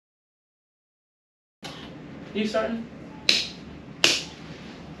You starting?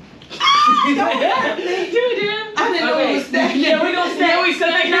 I didn't know it was that. Yeah, we gonna stay. We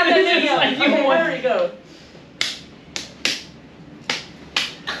said not that video. Like you Okay, want. there we go.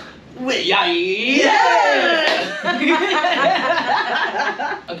 Wait, yeah.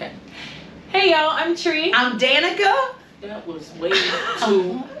 Okay. Hey y'all, I'm Tree. I'm Danica. That was way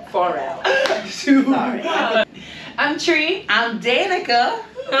too far out. Sorry. I'm Tree. I'm Danica.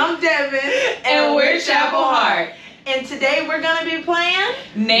 I'm Devin. And we're Chapel Hart. And today we're gonna be playing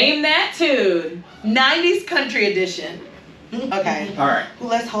Name That Tune. 90s Country Edition. Okay. All right. Well,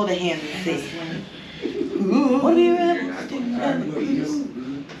 let's hold a hand and see. Ooh. What do you have?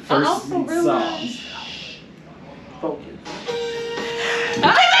 First songs. Focus.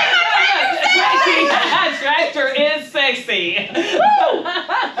 Tractor is sexy. Oh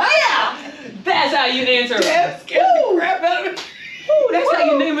yeah. That's how you answer. That scared the crap out of me. Ooh, that's how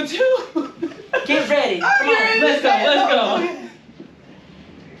you name it too. Get ready. Come on, let's go. Let's go. Okay.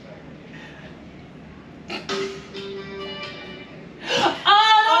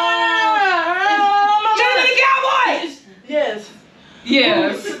 Yes.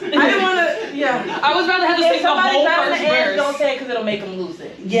 Yes. I didn't want to. Yeah. I was about to have to If sing the somebody's whole not in first the end, verse. don't say it because it'll make them lose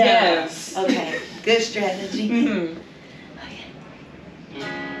it. Yes. Okay. Good strategy. Mm-hmm.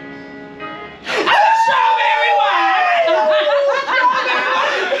 Strawberry wine.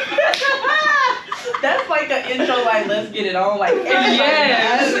 That's like an intro, like let's get it on, like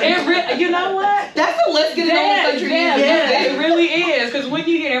Yes. You know what? That's a let's get it on country music. Yeah, it really is. Because when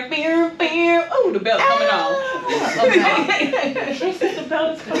you hear bam, bam, oh, the belt's coming off. Okay. She said the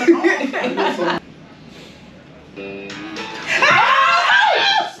belt is coming off.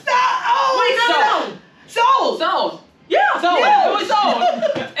 Stop! Oh, wait, no. Soul. Yeah. Soul. Yeah. It was soul.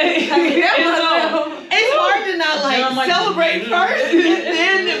 It's soul. It's hard to not like celebrate first,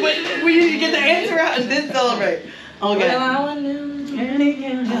 and then when you get the answer out, and then celebrate. Okay.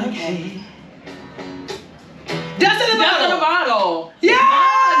 Okay. Dust in the bottle. Yeah.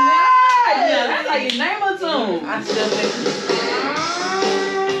 That's how you name a tune. I still think.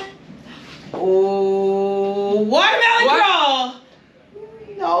 Oh, watermelon crawl.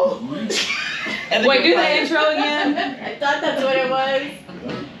 No. Wait, do the intro again. I thought that's what it was.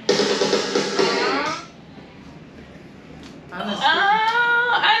 Oh,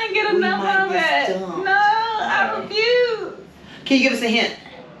 I didn't get enough of it. No, I refuse. Can you give us a hint?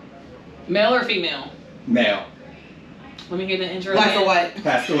 Male or female? Male. Let me hear the intro Black again. or white?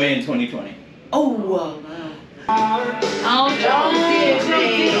 Passed away in 2020. Oh. Oh, John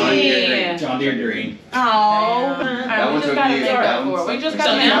Deere Dream. Oh. That one's just gotta okay. make That up for it. one's We just okay.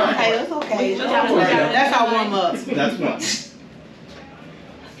 gotta make up for it. Okay, that's okay. We just have to- That's our warm up. That's one.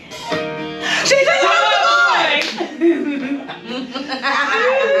 She's a little boy.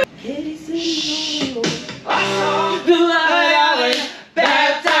 The light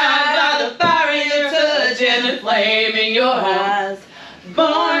baptized by the fire in your touch and the flame in your eyes.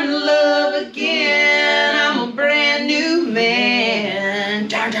 Born to love again. I'm a brand new man.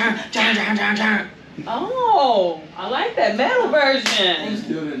 Oh, I like that metal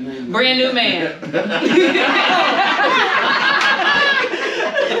version. Brand new man.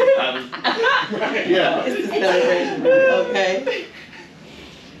 Yeah. It's the celebration. Okay.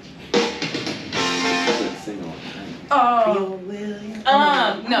 Oh.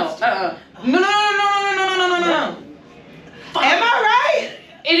 No. No. Am I right?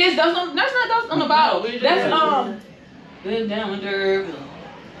 It is. That's not dust on the bottle. That's Live down under.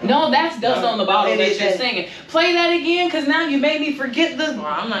 No, that's dust on the bottle that you're singing. Play that again, cause now you made me forget the. Well,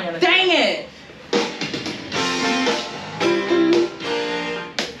 I'm not gonna. Dang it!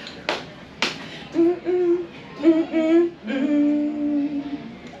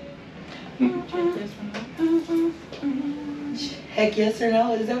 Heck yes or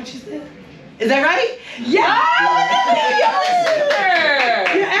no? Is that what you said? Is that right? Yeah!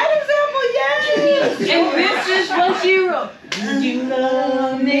 Your Adam sample, yes! And this is what you wrote. Do you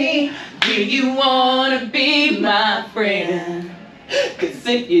love me? Do you wanna be my friend? Cause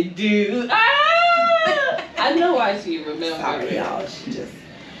if you do, I know why she remembers. Sorry, y'all. She just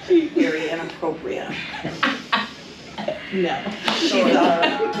very inappropriate. No. She's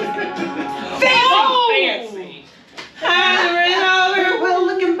Fancy. Well,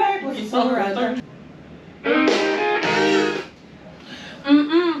 looking back, looking forward.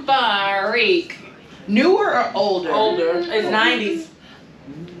 Farik. Newer or older? Older. It's 90s.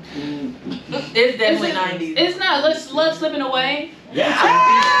 It's definitely 90s. It's not. Let's love slipping away. Yeah.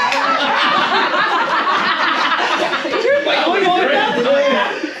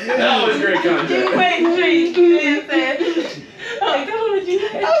 That was great content. Wait, Tree. You didn't say it. Like, that's what you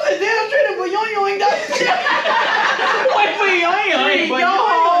said. I was a damn Tree, but you ain't got shit.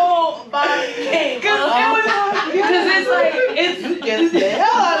 It's You just said,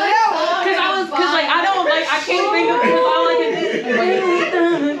 oh, that cause like I don't like I can't think of because all I can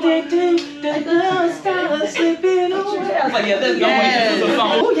do. Slipping away. I was like, yeah, there's no way this is a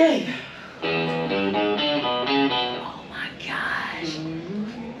song. Oh yeah. Oh my gosh.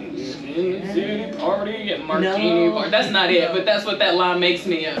 Party and martini party. That's not it, but that's what that line makes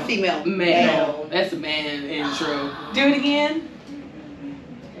me a female. male. That's a man intro. Do it again.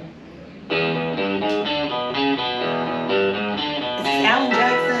 Alan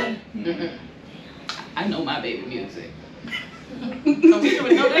Jackson. Mm-mm. I know my baby music.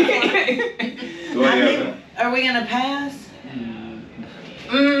 Are we gonna pass?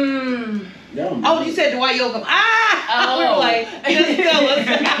 Oh, you said Dwight Yoakam. Ah! We were like, just tell us.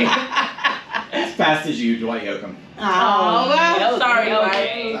 As fast as you, Dwight Yoakam. Oh, well, sorry,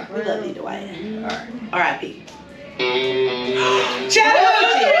 okay. Dwight. We love you, Dwight. Alright. R.I.P.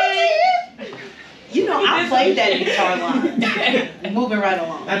 Chattahoochee! You know, I played that guitar line. Moving right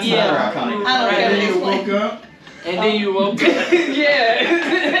along. That's Yeah. another iconic. I don't care. You woke up. And then you woke up. Yeah.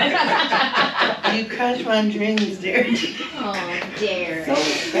 You crushed my dreams, dear. Oh, dear. So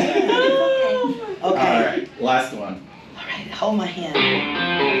sad. Okay. Alright, last one. All right, hold my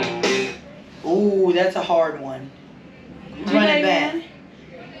hand. Ooh, that's a hard one. Run it back.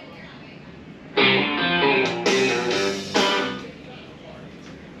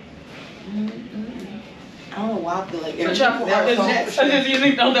 I don't know why I feel like You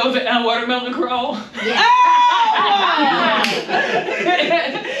think that was a watermelon crawl? Yeah.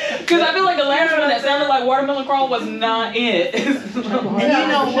 Because I feel like the last one that sounded like watermelon crawl was not it. And you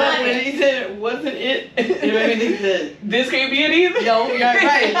know what? When he said it wasn't it, it made me think that This can't be it either. no, you're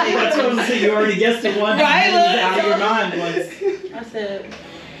right. That's what I'm saying. You already guessed it once. Right, It was out of your mind once. I said,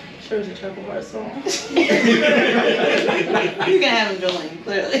 sure it's a Triple Heart song. You can have him join,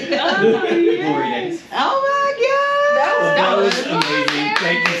 clearly. Glory days. Oh my God! That was amazing.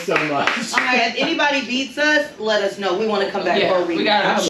 Thank you so much. All right, if anybody beats us, let us know. We want to come back for a rematch. we got